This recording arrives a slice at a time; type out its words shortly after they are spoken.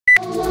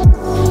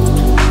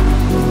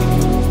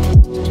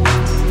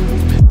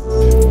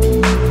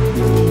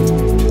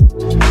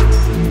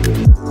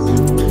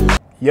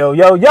Yo,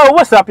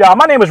 what's up, y'all?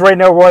 My name is Ray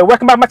Roy.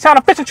 Welcome back to my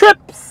channel, Fishing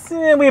Trips.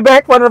 And we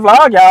back for another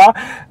vlog, y'all.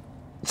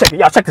 Check it,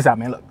 y'all. Check this out,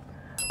 man. Look,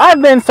 I've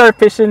been surf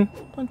fishing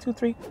 1, 2,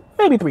 3,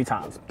 maybe 3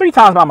 times. 3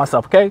 times by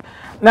myself, okay?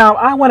 Now,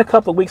 I went a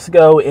couple of weeks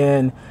ago,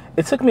 and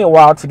it took me a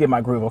while to get my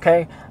groove,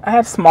 okay? I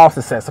had small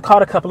success. I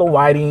caught a couple of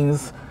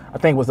whitings. I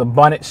think it was a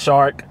bunnet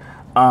shark,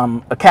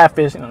 a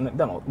catfish. You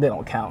know, they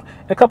don't count.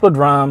 And a couple of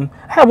drum.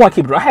 I had one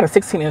keeper drum. I had a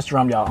 16-inch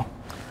drum, y'all.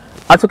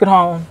 I took it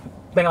home,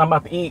 thinking I'm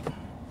about to eat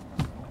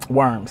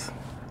worms.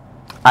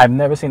 I've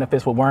never seen a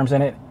fish with worms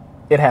in it.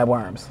 It had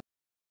worms.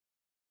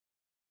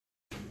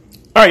 All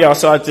right, y'all.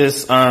 So I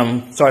just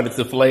started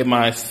to fillet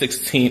my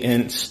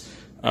 16-inch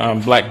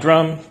black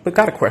drum, but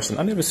got a question.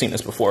 I've never seen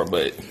this before,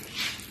 but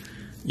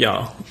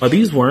y'all, are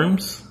these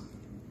worms?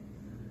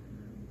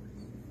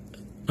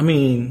 I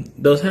mean,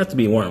 those have to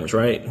be worms,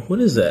 right? What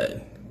is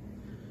that?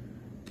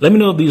 Let me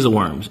know if these are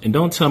worms, and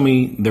don't tell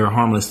me they're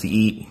harmless to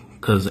eat,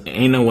 because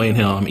ain't no way in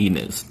hell I'm eating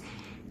this.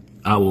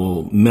 I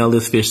will mail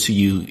this fish to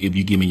you if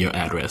you give me your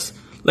address.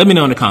 Let me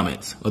know in the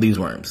comments. Are these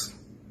worms?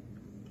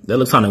 That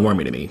looks kind of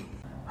wormy to me.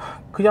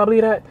 Could y'all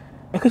believe that?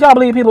 And could y'all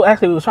believe people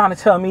actually was trying to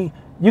tell me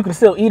you can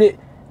still eat it,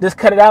 just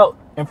cut it out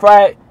and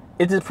fry it?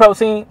 It's just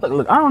protein.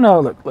 Look, I don't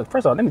know. Look,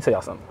 first of all, let me tell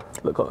y'all something.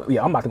 Look,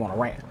 yeah, I'm about to go on a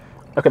rant.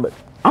 Okay, look,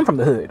 I'm from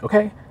the hood,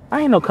 okay?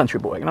 I ain't no country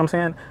boy, you know what I'm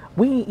saying?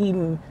 We ain't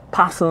eating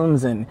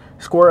possums and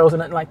squirrels and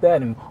nothing like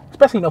that, and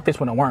especially no fish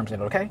with no worms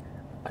in it, okay?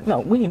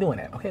 No, we ain't doing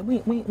that, okay?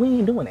 We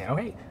ain't doing that,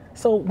 okay?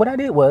 So what I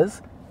did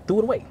was threw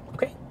it away,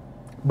 okay?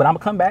 But I'm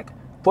gonna come back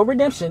for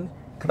redemption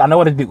because I know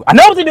what to do. I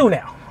know what to do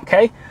now,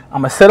 okay?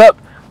 I'm gonna set up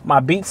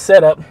my beach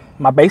setup,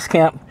 my base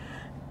camp,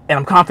 and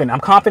I'm confident. I'm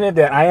confident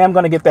that I am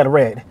gonna get that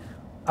red.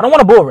 I don't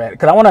want a bull red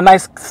because I want a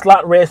nice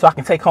slot red so I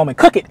can take home and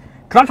cook it.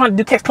 Because I'm trying to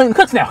do catch, clean, and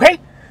cooks now, okay?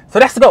 So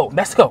that's the goal.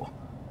 That's the goal.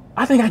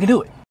 I think I can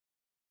do it.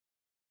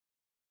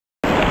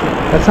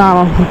 That's how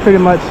I'm pretty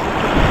much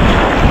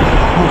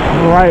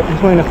right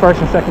between the first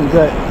and second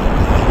gut.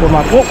 With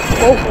my whoa.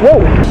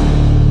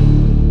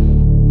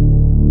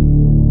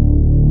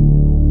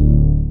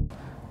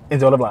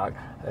 Enjoy the vlog.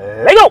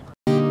 Let's go!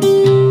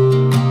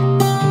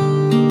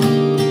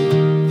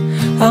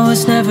 I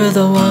was never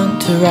the one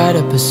to write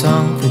up a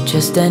song for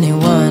just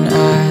anyone.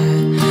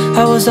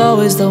 I was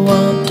always the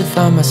one to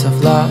find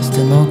myself lost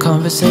in old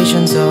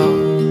conversations.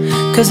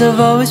 Cause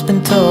I've always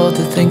been told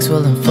that things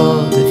will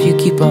unfold if you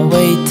keep on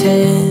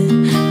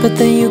waiting. But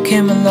then you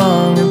came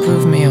along and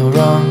proved me all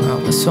wrong. I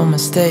was so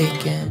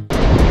mistaken.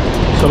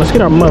 So let's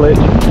get our mullet.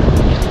 What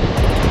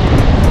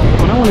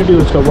I want to do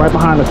is go right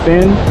behind the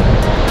fin.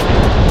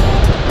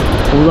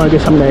 And we're going to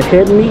get some of that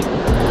head meat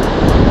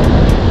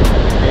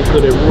and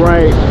put it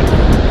right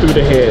through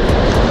the head.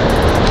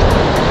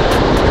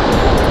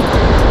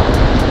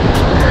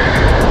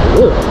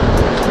 Ugh.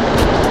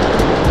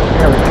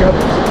 There we go.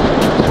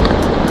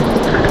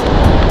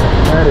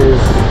 That is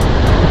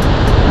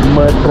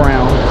mud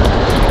brown.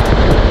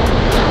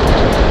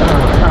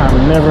 I've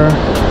never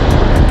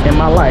in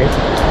my life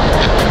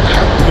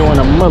doing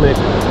a mullet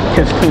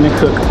catch, clean, and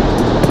cook.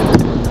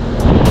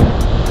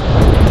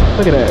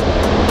 Look at that.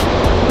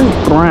 This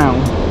is brown.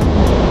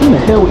 Who in the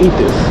hell will eat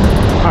this?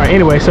 Alright,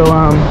 anyway, so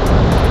we'll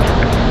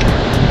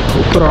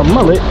put our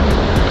mullet.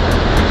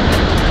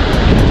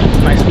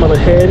 Nice mullet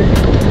head.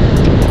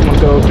 I'm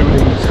gonna go through the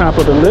top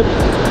of the lip,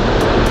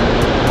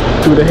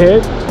 through the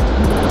head.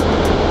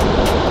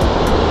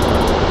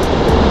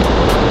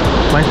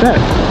 Like that.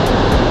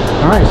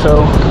 Alright,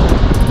 so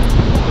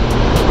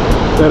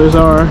that is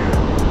our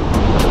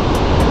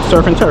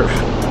surf and turf.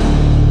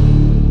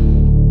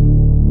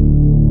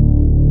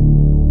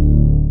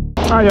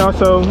 Alright, y'all,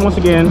 so once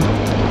again,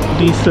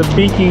 the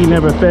SABIKI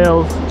never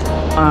fails.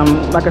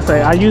 Like I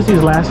say, I used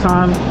these last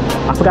time.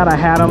 I forgot I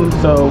had them,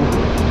 so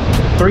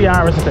 3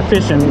 hours into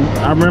fishing,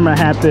 I remember I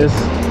had this,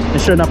 and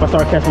sure enough, I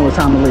started catching with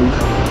time to leave.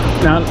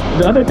 Now,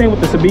 the other thing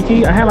with the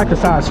SABIKI, I had like the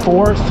size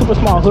 4, super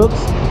small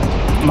hooks.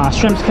 My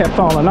shrimps kept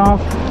falling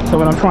off, so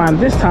what I'm trying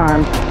this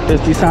time is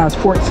the size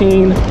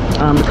 14.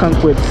 It comes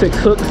with 6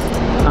 hooks.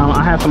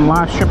 I have some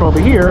live shrimp over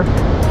here.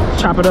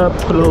 Chop it up,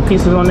 put little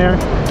pieces on there.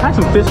 I had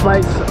some fish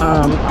bites.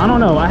 I don't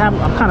know. I'm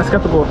kind of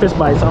skeptical of fish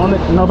bites. I don't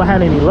know if I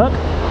had any luck.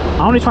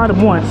 I only tried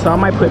them once, so I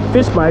might put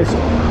fish bites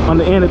on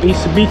the end of each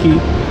SABIKI.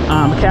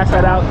 Cast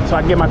that out so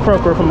I can get my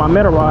croaker from my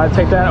metal rod.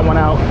 Take that one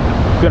out,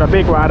 get a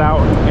big rod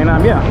out, and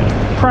yeah,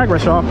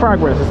 progress, y'all.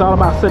 Progress. It's all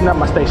about setting up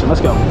my station.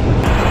 Let's go.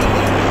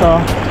 So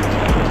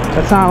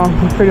that's how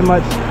I'm pretty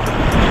much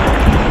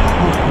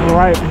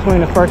right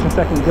between the first and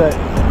second gut.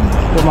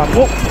 With my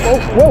whoa.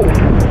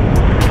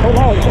 Hold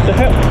on, what the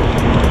hell?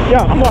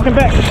 Yeah, I'm walking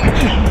back.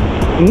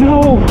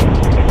 No.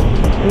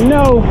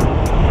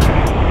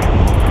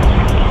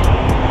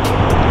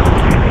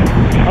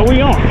 Are we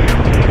on?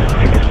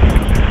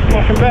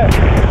 Walking back.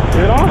 Is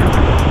it on?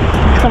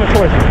 It's coming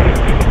towards me.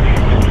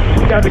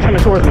 It's gotta be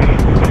coming towards me.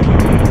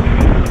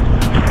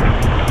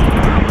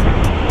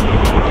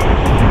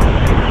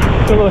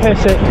 It's a little head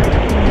shake.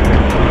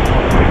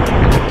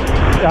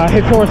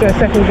 Hit towards that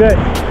second gut.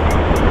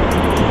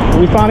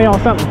 We finally on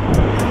something.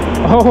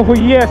 Oh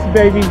yes,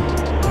 baby.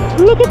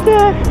 Look at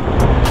that.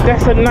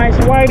 That's a nice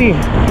whitey.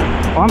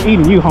 Oh, I'm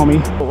eating you, homie.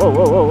 Whoa,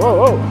 whoa, whoa, whoa,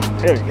 whoa.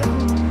 There you go.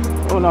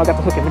 Oh no, I got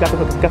the hook in. We got the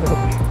hook in. We got the hook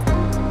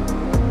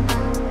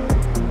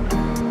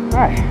in. All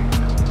right.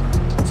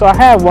 So I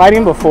had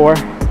whiting before.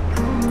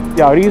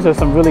 Y'all, these are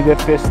some really good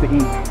fish to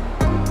eat.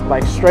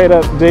 Like straight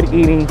up good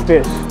eating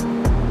fish.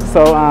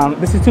 So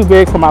this is too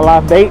big for my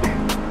live bait.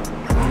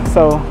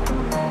 So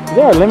is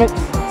there a limit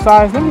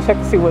size? Let me check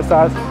to see what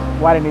size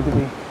whiting need to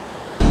be.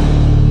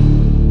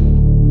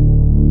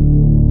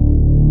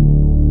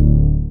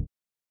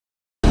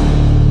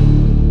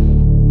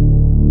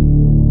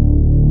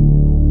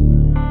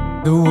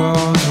 The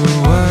walls were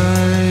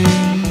white,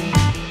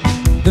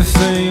 the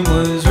flame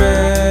was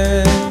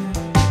red,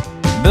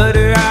 but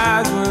her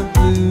eyes were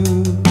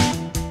blue.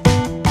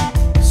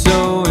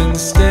 So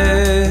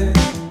instead,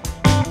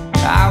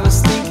 I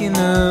was thinking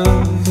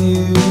of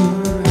you.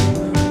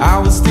 I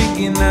was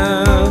thinking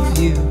of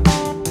you.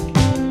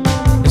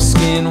 Her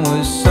skin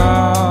was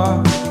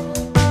soft,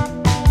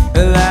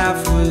 her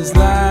laugh was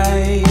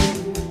light,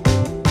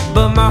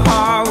 but my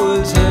heart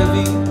was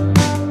heavy.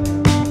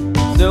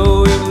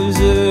 So it was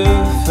a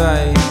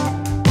fight,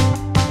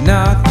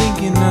 not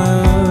thinking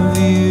of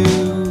you.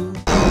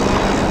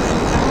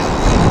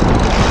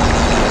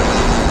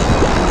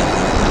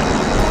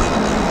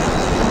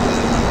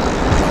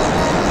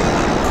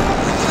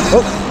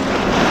 Oh,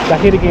 got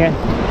hit again.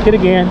 Hit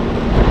again.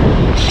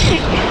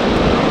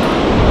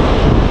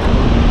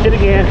 Hit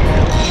again.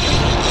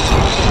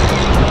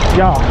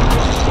 Y'all,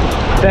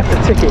 that's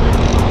the ticket.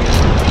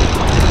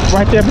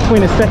 Right there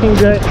between the second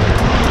gut.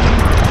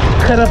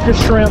 Cut up your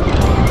shrimp.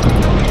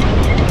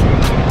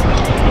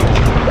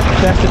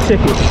 That's the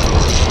ticket.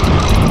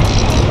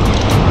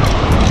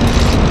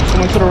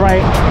 Swing to the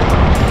right.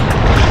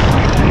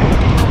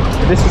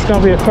 This is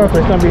gonna be a croaker.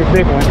 It's gonna be a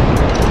big one.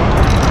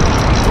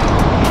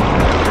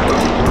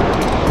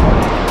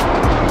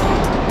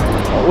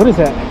 Oh, what is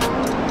that?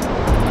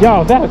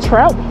 Y'all, is that a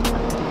trout?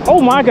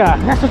 Oh my God,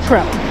 that's a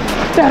trout.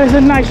 That is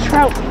a nice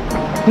trout.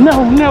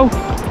 No, no,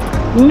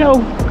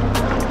 no.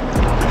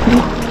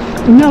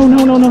 No,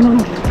 no, no, no, no, no.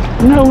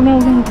 No, no,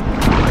 no.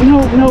 No,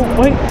 no,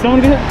 wait,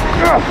 don't get it.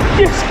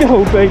 Let's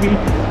go, baby.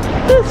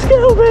 Let's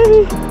go,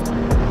 baby.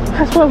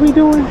 That's what we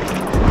doing.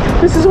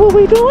 This is what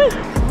we doing.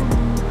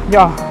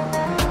 Y'all,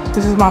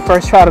 this is my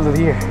first trout of the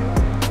year.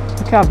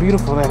 Look how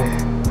beautiful that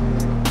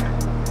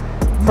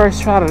is.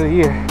 First trout of the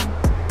year.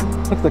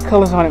 Look at the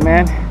colors on it,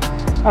 man.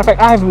 Matter of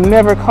fact, I've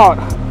never caught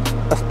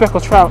a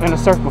speckled trout in the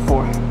surf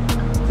before.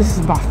 This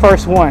is my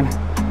first one.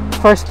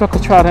 First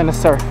speckled trout in the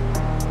surf.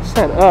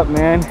 Shut up,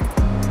 man.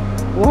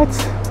 What?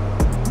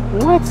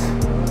 What?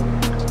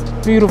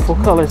 Beautiful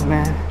colors,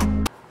 man.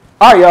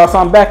 All right, y'all, so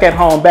I'm back at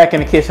home, back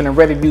in the kitchen, and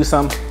ready to do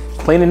some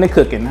cleaning and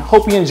cooking.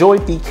 Hope you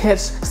enjoyed the catch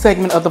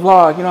segment of the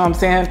vlog, you know what I'm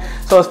saying?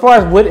 So as far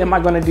as what am I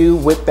gonna do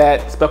with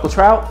that speckled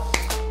trout?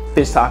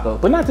 Fish taco,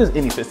 but not just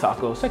any fish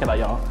tacos. Check it out,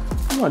 y'all.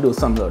 I'm gonna do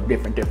something a little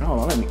different. Hold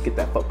on, let me get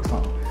that focus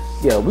on.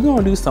 Yeah, we're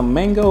gonna do some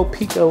mango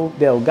pico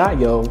del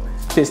gallo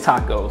fish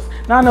tacos.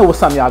 Now I know what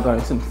some of y'all gonna,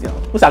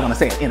 what's y'all gonna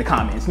say in the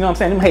comments? You know what I'm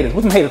saying? Them haters,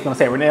 what's them haters gonna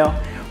say,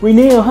 Renell?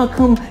 Renell, how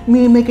come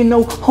me ain't making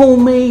no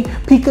homemade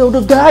pico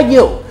de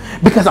gallo?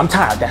 Because I'm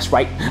tired, that's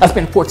right. I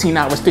spent 14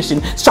 hours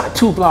fishing, shot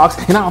 2 vlogs,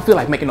 and I don't feel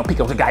like making no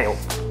pico de gallo.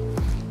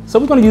 So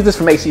we're gonna use this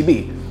from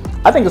HEB.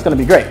 I think it's gonna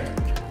be great.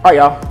 All right,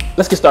 y'all,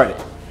 let's get started.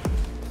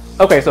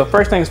 Okay, so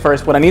first things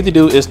first, what I need to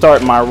do is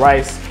start my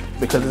rice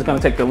because it's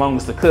gonna take the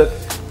longest to cook.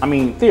 I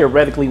mean,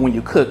 theoretically, when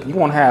you cook, you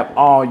wanna have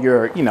all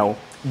your,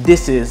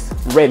 dishes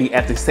ready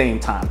at the same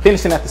time,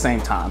 finishing at the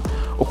same time.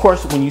 Of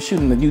course, when you're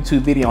shooting the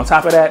YouTube video on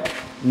top of that,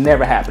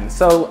 never happens.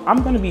 So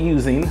I'm gonna be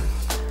using,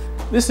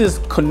 this is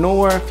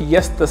Knorr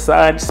Fiesta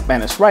Side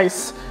Spanish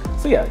rice.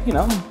 So yeah,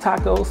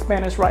 taco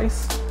Spanish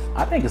rice.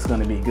 I think it's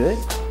gonna be good.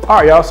 All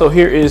right, y'all, so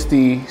here is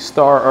the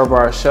star of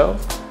our show.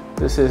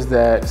 This is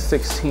that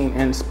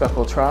 16-inch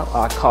speckled trout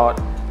I caught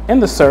in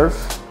the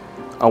surf.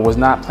 I was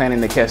not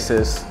planning to catch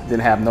this,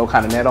 didn't have no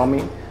kind of net on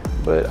me,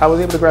 but I was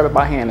able to grab it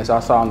by hand as I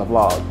saw on the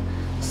vlog.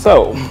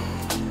 So,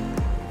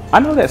 I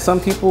know that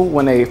some people,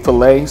 when they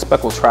fillet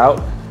speckled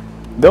trout,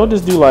 they'll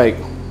just do like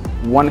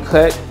one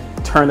cut,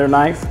 turn their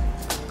knife,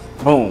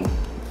 boom,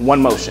 one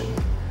motion.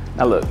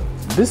 Now look,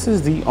 this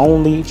is the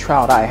only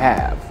trout I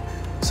have.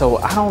 So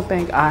I don't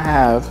think I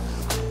have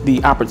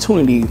the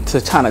opportunity to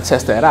kind of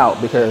test that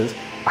out because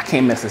I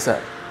can't mess this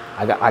up.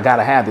 I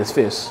gotta have this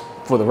fish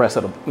for the rest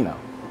of the,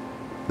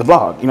 the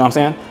vlog, you know what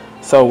I'm saying?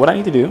 So what I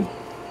need to do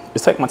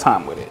is take my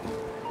time with it.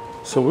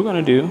 So we're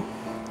gonna do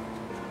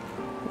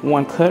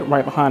one cut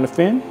right behind the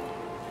fin,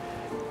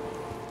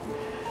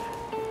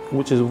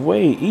 which is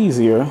way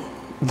easier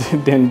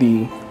than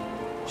the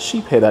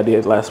sheep head I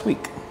did last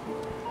week.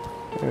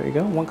 There we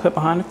go, one cut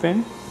behind the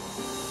fin.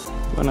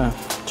 We're gonna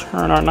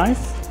turn our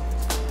knife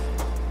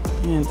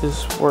and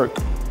just work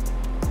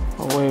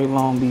our way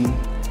along the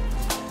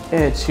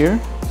edge here.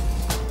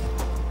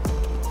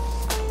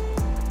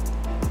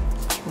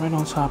 Right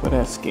on top of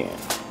that skin.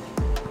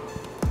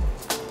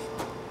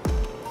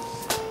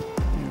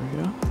 There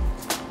we go.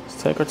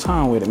 Let's take our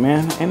time with it,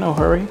 man. Ain't no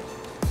hurry.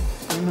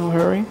 Ain't no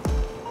hurry.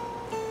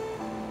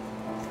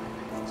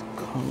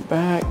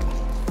 back.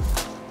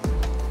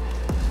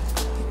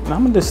 And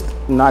I'm gonna just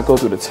not go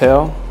through the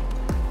tail.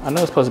 I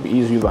know it's supposed to be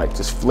easier to like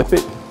just flip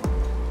it,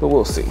 but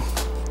we'll see.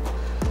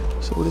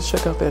 So we'll just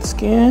check out that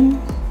skin.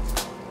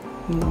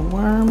 No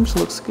worms,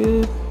 looks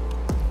good.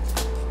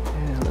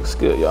 Yeah, looks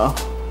good, y'all.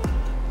 So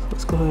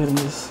let's go ahead and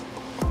just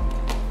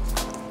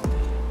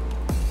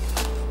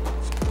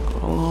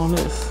go along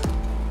this.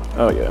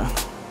 Oh yeah.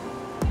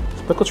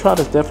 Speckled trout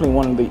is definitely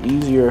one of the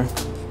easier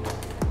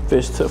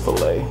fish to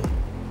fillet.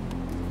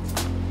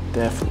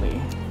 Definitely.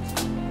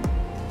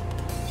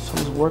 So I'm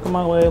just working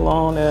my way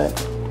along that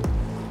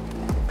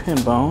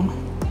pin bone.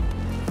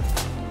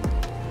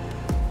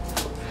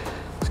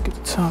 Let's get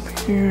the top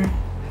here.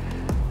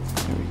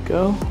 There we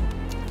go.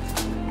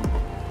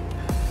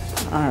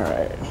 All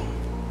right.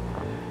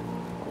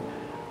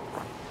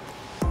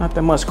 Not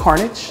that much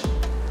carnage.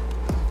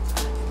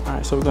 All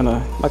right, so we're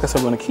gonna, like I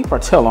said, we're gonna keep our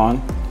tail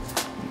on.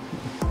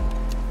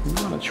 We're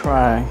gonna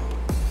try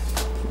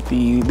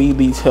the leave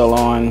the tail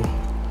on,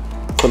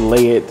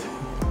 fillet it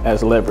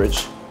as leverage.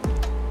 So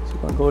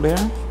we're gonna go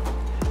there,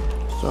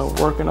 start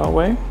working our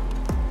way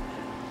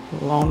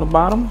along the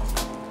bottom.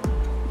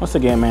 Once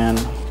again, man,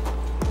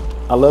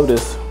 I love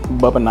this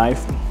Bubba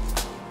knife.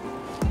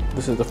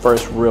 This is the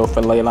first real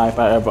fillet knife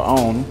I ever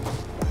owned.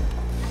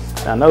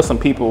 And I know some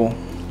people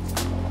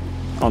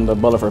on the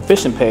Bubba for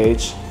Fishing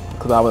page,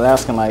 because I was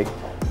asking like,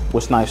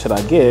 which knife should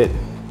I get?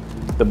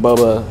 The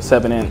Bubba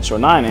 7-inch or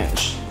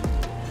 9-inch.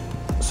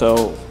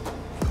 So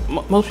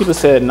most people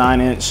said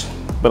 9-inch,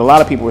 but a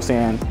lot of people were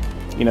saying,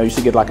 you know, you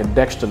should get like a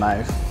Dexter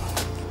knife.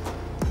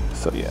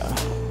 So yeah,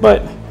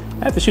 but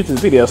I had to shoot this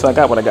video, so I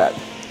got what I got.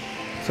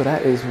 So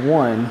that is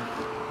one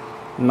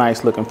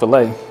nice looking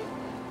fillet.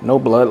 No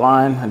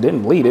bloodline, I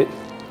didn't bleed it.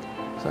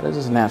 So this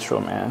is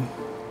natural, man.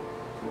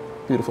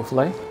 Beautiful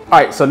fillet. All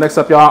right, so next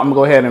up, y'all, I'm gonna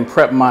go ahead and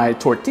prep my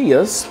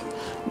tortillas,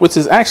 which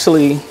is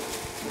actually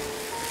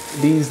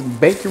these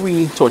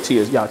bakery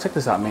tortillas. Y'all, check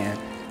this out, man.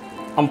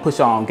 I'm gonna put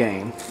y'all on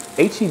game.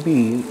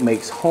 HEB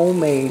makes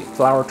homemade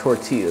flour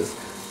tortillas.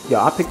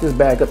 Y'all, I picked this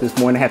bag up this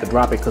morning, I had to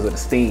drop it because of the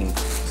steam.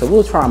 So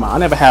we'll try them out. I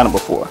never had them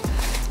before.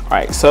 All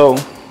right, so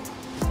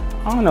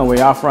I don't know where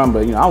y'all from,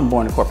 but you know, I was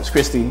born in Corpus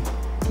Christi.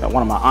 You know,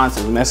 one of my aunts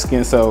is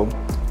Mexican, so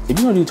if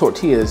you're gonna do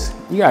tortillas,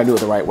 you gotta do it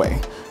the right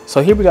way.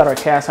 So here we got our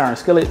cast iron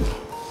skillet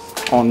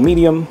on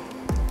medium.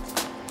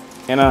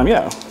 And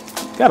yeah,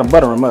 gotta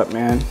butter them up,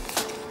 man.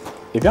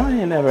 If y'all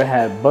ain't never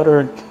had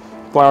buttered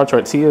flour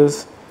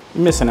tortillas,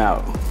 you're missing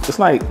out. It's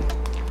like a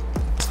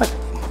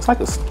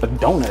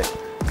donut.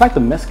 It's like the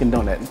Mexican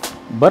donut.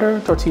 Butter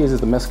tortillas is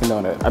the Mexican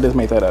donut. I just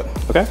made that up,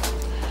 okay?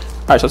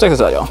 All right, so check this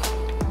out, y'all.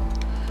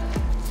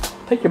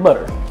 Take your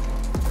butter,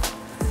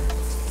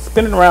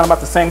 spin it around about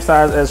the same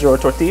size as your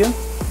tortilla.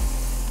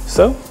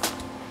 So,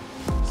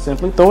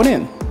 simply throw it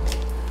in.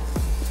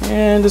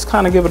 And just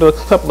kind of give it a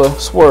couple of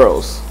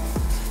swirls.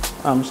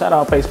 Shout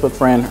out Facebook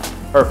friend,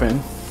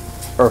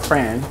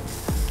 Fran.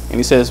 And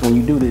he says, when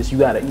you do this, you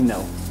gotta, you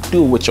know,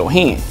 do it with your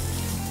hand.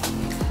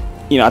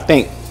 You know, I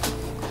think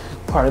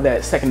part of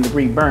that 2nd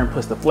degree burn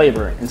puts the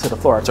flavor into the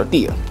flour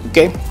tortilla,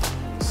 okay?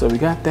 So we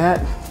got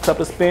that,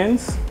 couple of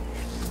spins.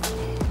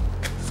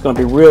 It's gonna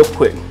be real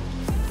quick.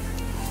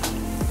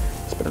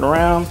 Spin it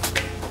around,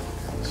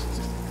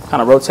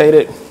 kind of rotate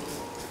it.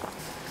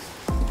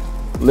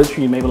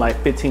 Literally maybe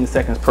like 15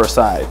 seconds per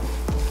side.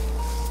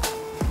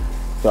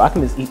 So I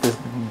can just eat this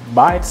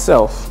by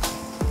itself,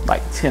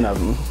 like 10 of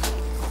them.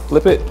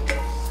 Flip it,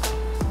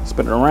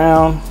 spin it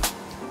around,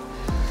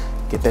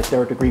 get that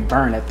 3rd degree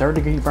burn. That 3rd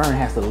degree burn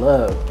has to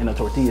love in the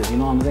tortillas, you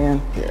know what I'm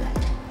saying? Here.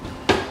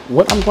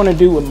 What I'm gonna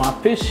do with my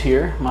fish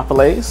here, my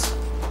fillets,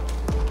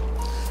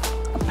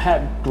 I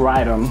had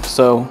dried them,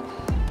 so,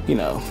 you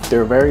know,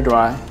 they're very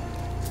dry.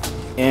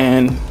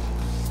 And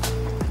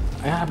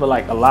I have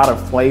like a lot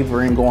of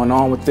flavoring going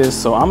on with this,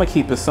 so I'm gonna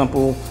keep it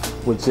simple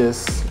with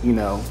just, you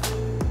know,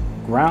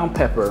 ground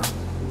pepper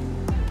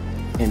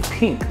and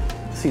pink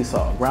sea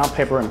salt. Ground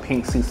pepper and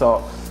pink sea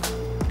salt.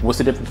 What's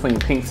the difference between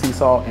pink sea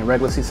salt and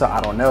regular sea salt?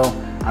 I don't know.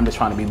 I'm just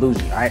trying to be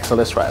bougie, all right? So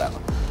let's try it out.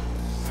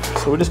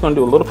 So we're just gonna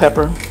do a little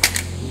pepper,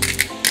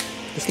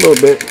 just a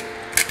little bit,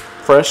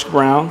 fresh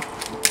ground,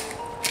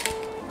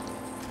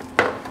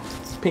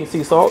 pink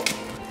sea salt,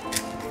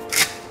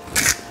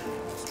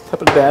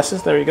 pepper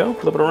dashes, there you go,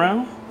 flip it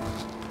around,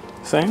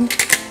 same,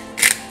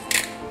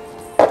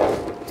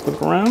 flip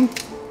it around.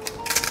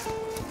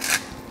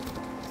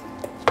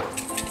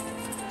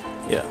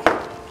 Yeah,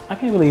 I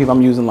can't believe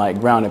I'm using like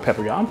grounded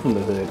pepper, y'all. I'm from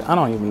the hood. I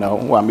don't even know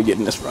where I'm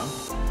getting this from.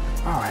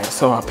 All right,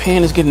 so our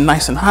pan is getting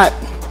nice and hot.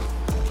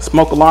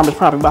 Smoke alarm is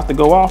probably about to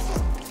go off.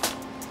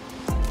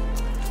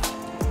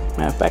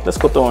 Matter of fact, let's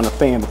go throw in the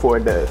fan before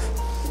it does.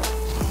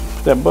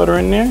 Put that butter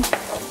in there.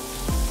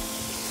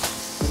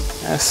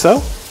 As so.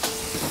 All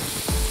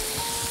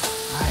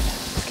right,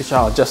 let's get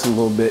y'all adjusted a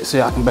little bit so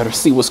y'all can better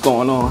see what's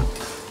going on.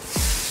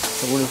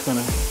 So we're just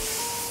gonna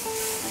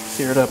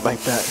sear it up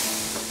like that.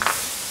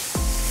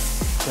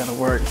 That'll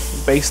work.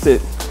 Baste it.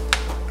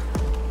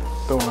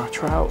 Throw our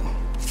trout.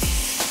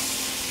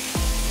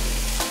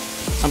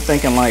 I'm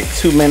thinking like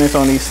 2 minutes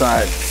on each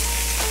side.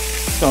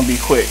 gonna be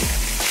quick.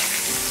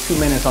 2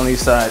 minutes on each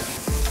side.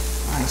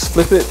 All right, let's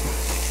flip it.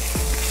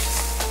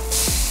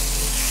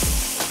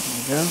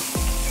 There we go.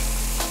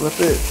 Flip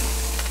it.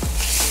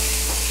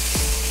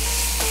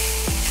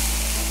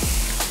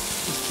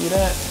 You see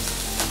that?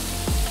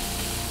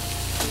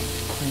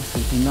 Like I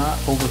said, do not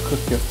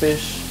overcook your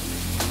fish.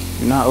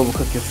 Do not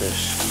overcook your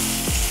fish.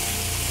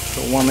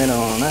 So 1 minute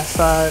on that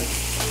side.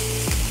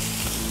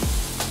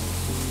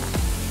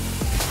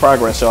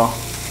 Progress, y'all.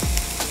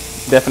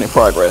 Definite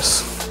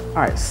progress. All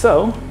right,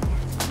 so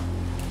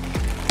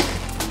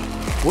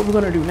what we're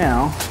gonna do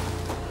now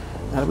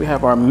that we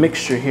have our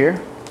mixture here,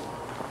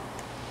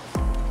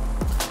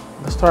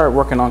 let's start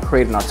working on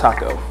creating our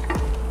taco. All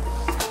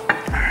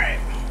right,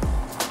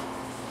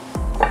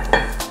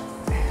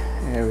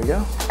 there we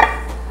go.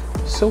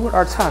 So with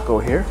our taco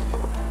here,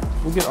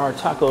 we'll get our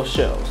taco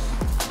shells.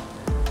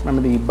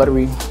 Remember the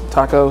buttery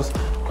tacos?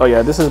 Oh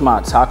yeah, this is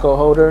my taco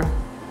holder.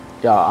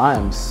 Y'all, I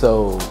am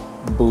so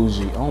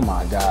bougie. Oh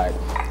my God.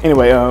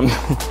 Anyway,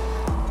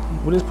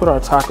 we'll just put our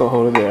taco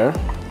holder there.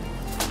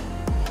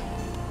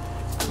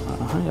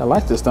 Y'all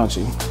like this, don't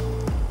you?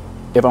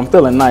 If I'm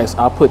feeling nice,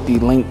 I'll put the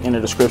link in the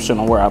description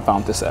on where I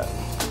found this at.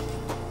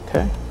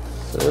 Okay,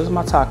 so there's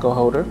my taco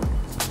holder.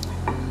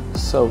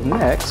 So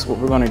next, what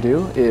we're gonna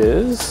do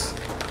is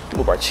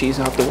move our cheese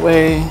out the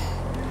way.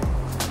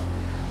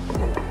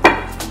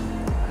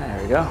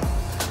 There we go.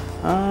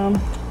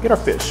 Get our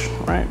fish,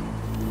 right?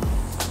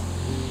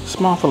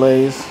 Small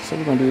fillets, so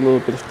we're gonna do a little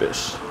bit of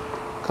fish.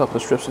 A couple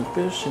of strips of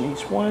fish in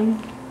each one.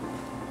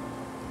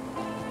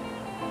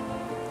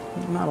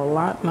 Not a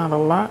lot, not a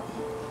lot.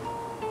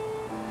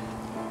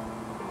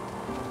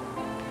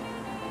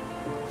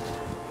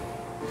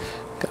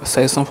 Gotta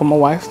save some for my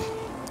wife.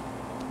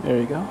 There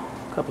you go.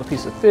 A couple of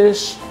pieces of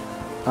fish.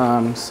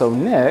 So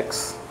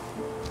next,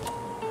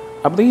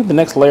 I believe the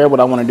next layer, what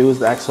I wanna do is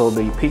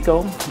the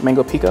pico,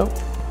 mango pico.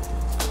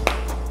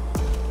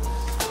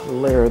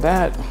 Layer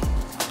that.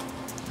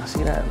 I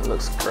see that, it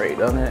looks great,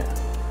 doesn't it?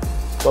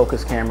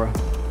 Focus, camera.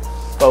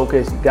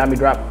 Focus, you got me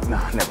dropped. No,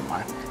 never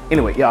mind.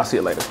 Anyway, y'all see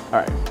it later. All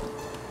right.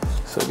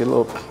 So get a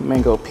little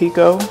mango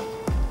pico. Just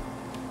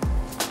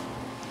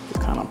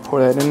kind of pour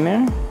that in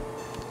there.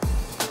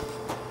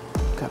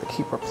 Got to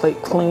keep our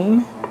plate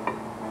clean.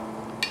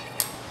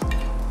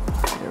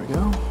 There we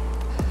go.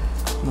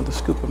 Another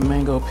scoop of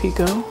mango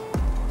pico.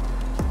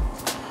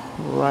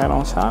 Right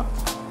on top.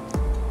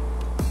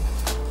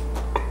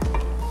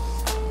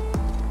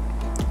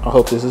 I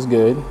hope this is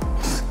good.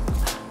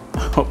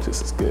 I hope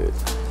this is good.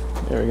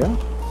 There we go.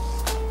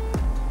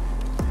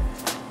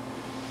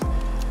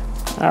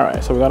 All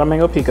right, so we got our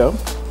mango pico.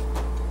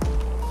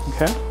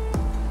 Okay.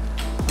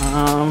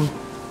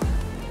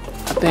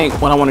 I think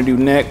what I want to do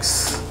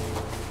next,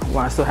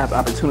 while I still have the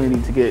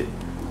opportunity to get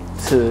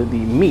to the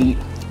meat,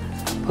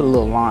 put a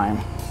little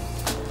lime.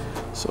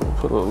 So we'll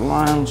put a little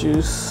lime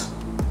juice,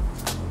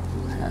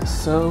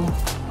 as so.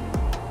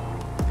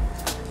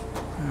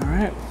 All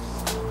right.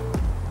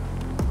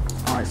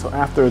 All right, so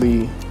after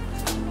the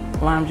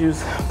lime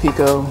juice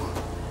pico,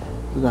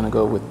 we're gonna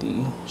go with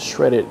the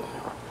shredded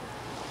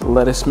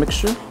lettuce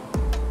mixture.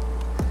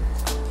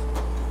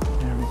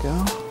 There we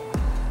go.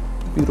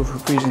 Beautiful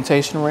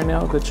presentation right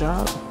now, good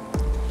job.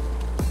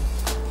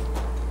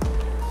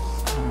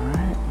 All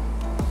right.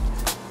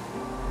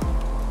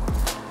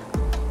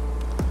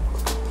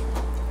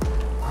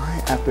 All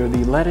right, after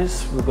the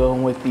lettuce, we're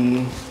going with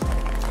the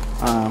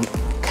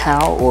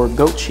cow or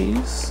goat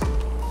cheese.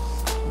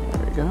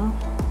 There we go.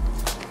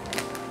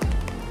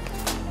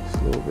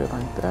 Just a little bit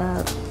like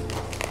that.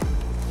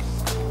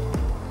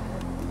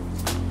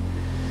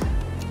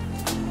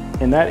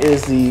 And that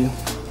is the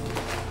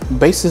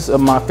basis of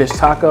my fish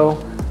taco.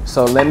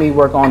 So let me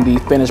work on the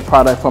finished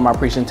product for my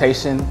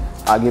presentation.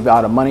 I'll give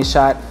y'all the money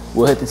shot.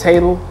 We'll hit the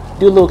table,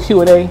 do a little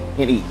Q&A,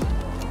 and eat.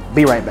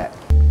 Be right back.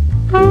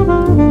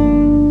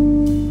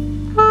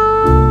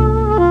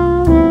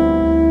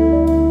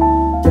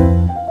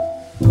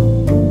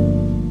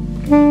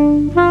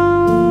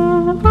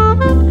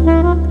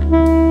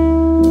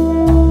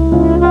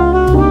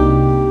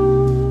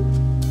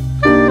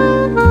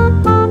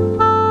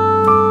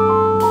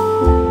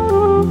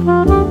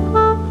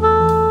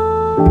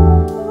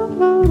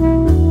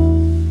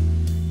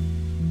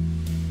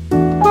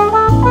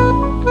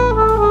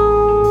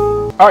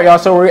 All right, y'all,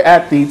 so we're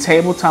at the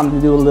table. Time to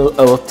do a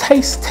little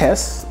taste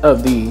test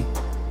of the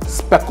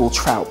speckled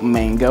trout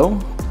mango.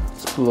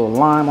 Let's put a little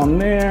lime on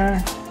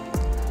there.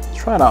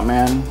 Try it out,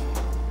 man.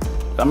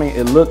 I mean,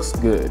 it looks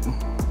good.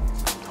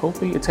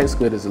 Hopefully it tastes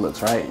good as it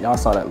looks, right? Y'all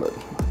saw that look.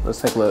 Let's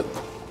take a look.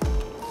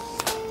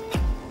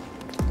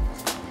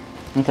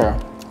 Okay.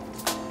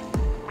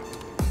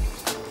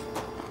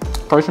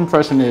 First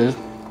impression is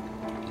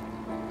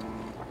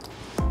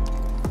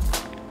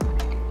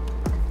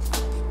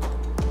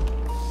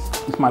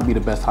this might be the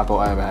best taco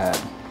I ever had.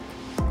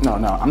 No,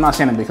 I'm not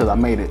saying it because I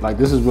made it. Like,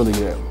 this is really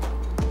good.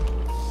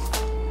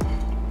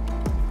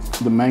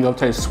 The mango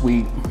tastes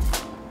sweet.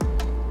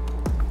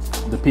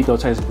 The pico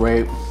tastes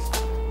great.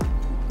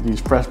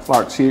 These fresh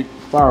flour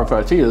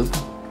tortillas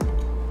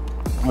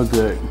are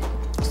good.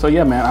 So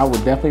yeah, man, I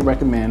would definitely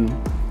recommend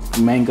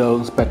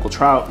mango speckled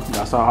trout.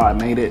 Y'all saw how I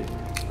made it.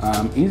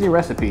 Easy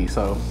recipe,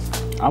 so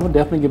I would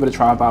definitely give it a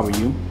try if I were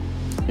you.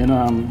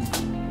 And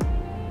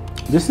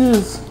this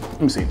is,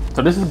 let me see.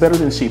 So this is better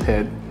than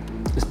sheephead.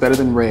 It's better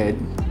than red.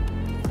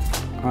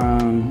 I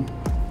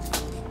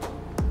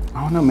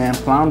don't know, man.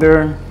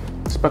 Flounder,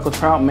 speckled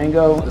trout,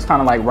 mango. It's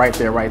kind of like right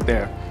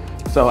there.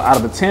 So out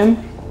of a 10,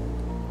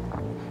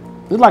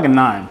 it's like a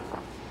 9.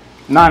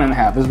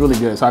 9.5. It's really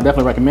good. So I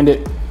definitely recommend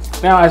it.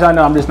 Now, as I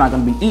know, I'm just not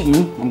going to be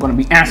eating. I'm going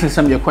to be answering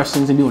some of your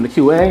questions and doing the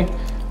QA.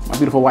 My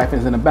beautiful wife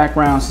is in the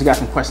background. She's got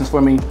some questions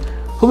for me.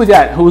 Who we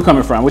got? Who we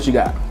coming from? What you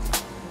got?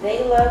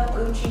 They Love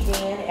Gucci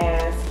Dan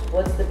asks,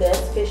 what's the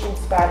best fishing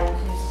spot in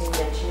Houston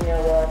that you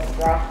know of?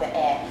 Drop the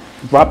Addy.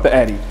 Drop the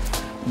Addy.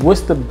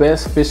 What's the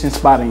best fishing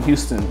spot in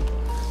Houston?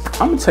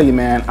 I'm gonna tell you,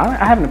 man,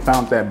 I haven't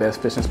found that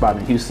best fishing spot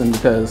in Houston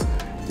because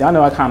y'all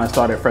know I kind of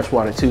started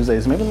Freshwater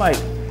Tuesdays maybe like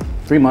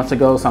 3 months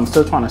ago, so I'm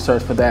still trying to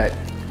search for that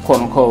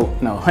quote unquote,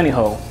 honey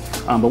hole.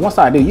 But once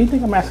I do, you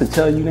think I'm actually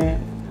telling you that?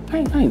 I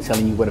ain't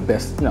telling you where the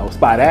best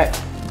spot at.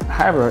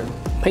 However,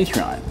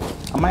 Patreon.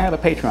 I might have a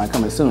Patreon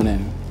coming soon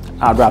and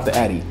I'll drop the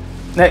Addy.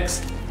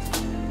 Next.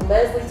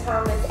 Leslie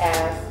Thomas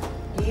asks,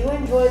 do you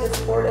enjoy the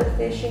sport of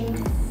fishing?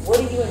 What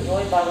do you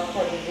enjoy about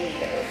recording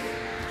videos?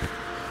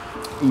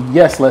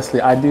 Yes,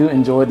 Leslie, I do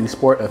enjoy the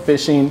sport of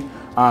fishing.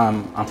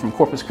 I'm from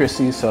Corpus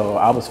Christi, so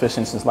I was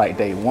fishing since like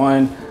day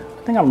one.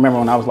 I think I remember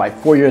when I was like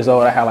 4 years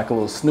old, I had like a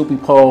little Snoopy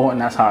pole, and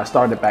that's how I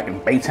started back in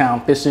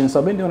Baytown fishing. So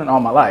I've been doing it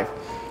all my life.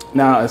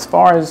 Now, as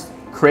far as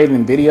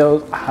creating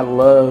videos, I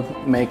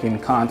love making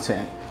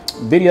content.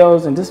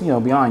 Videos and just,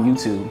 beyond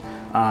YouTube.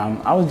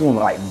 I was doing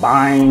like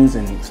binds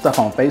and stuff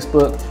on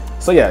Facebook.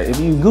 So yeah, if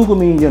you Google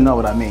me, you'll know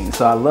what I mean.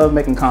 So I love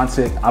making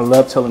content. I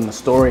love telling the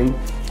story.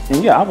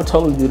 And yeah, I would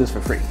totally do this for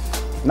free.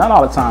 Not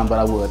all the time, but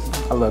I would.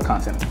 I love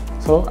content.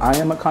 So I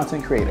am a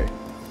content creator.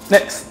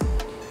 Next.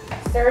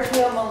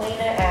 Sergio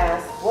Molina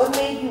asks, what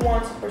made you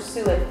want to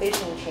pursue a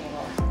fishing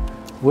channel?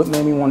 What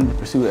made me want to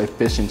pursue a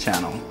fishing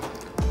channel?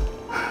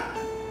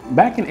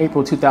 Back in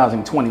April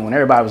 2020, when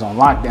everybody was on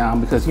lockdown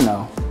because,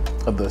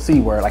 of the C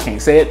word, I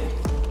can't say it.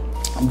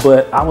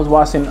 But I was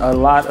watching a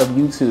lot of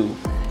YouTube.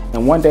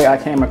 And one day I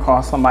came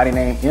across somebody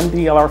named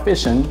MDLR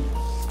Fishing,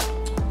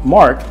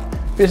 Mark,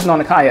 fishing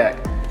on a kayak.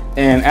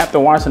 And after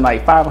watching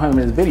like 500 of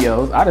his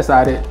videos, I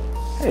decided,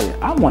 hey,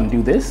 I want to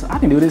do this. I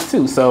can do this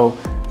too. So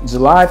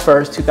July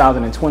 1st,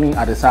 2020,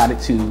 I decided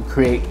to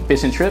create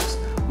fishing trips.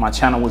 My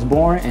channel was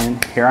born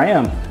and here I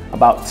am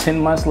about 10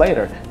 months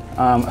later.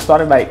 I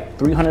started like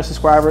 300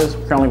 subscribers.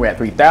 Currently we're at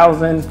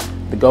 3,000.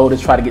 The goal is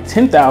to try to get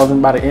 10,000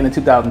 by the end of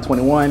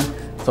 2021.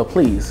 So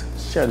please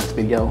share this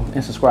video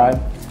and subscribe.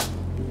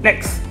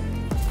 Next.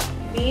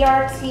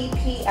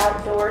 BRTP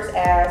Outdoors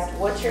asks,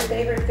 what's your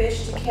favorite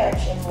fish to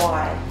catch and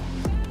why?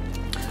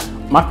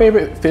 My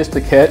favorite fish to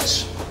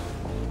catch,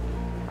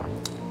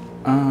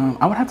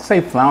 I would have to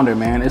say flounder,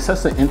 man. It's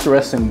such an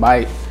interesting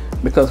bite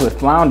because with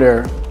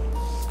flounder,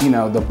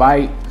 the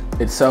bite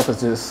itself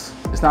is just,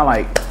 it's not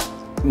like,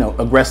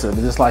 aggressive.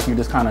 It's just like you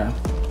just kind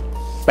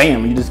of,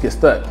 bam, you just get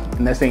stuck.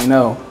 And next thing you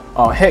know,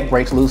 all heck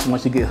breaks loose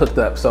once you get hooked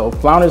up. So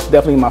flounder is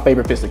definitely my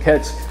favorite fish to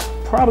catch,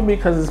 probably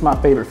because it's my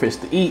favorite fish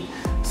to eat.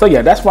 So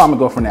yeah, that's where I'm gonna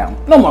go for now.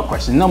 No more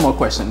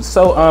questions.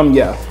 So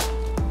yeah,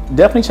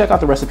 definitely check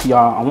out the recipe,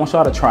 y'all. I want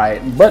y'all to try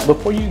it. But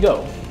before you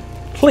go,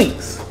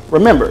 please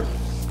remember,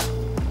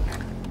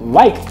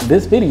 like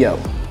this video,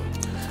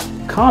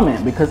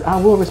 comment because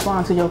I will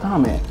respond to your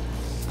comment,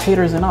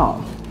 haters and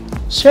all.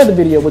 Share the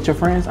video with your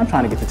friends. I'm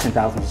trying to get to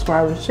 10,000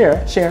 subscribers.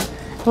 Share.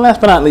 And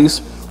last but not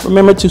least,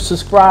 remember to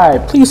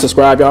subscribe. Please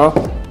subscribe, y'all.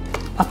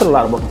 I put a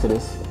lot of work into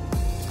this.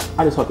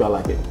 I just hope y'all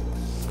like it.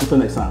 Until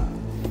next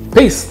time,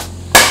 peace.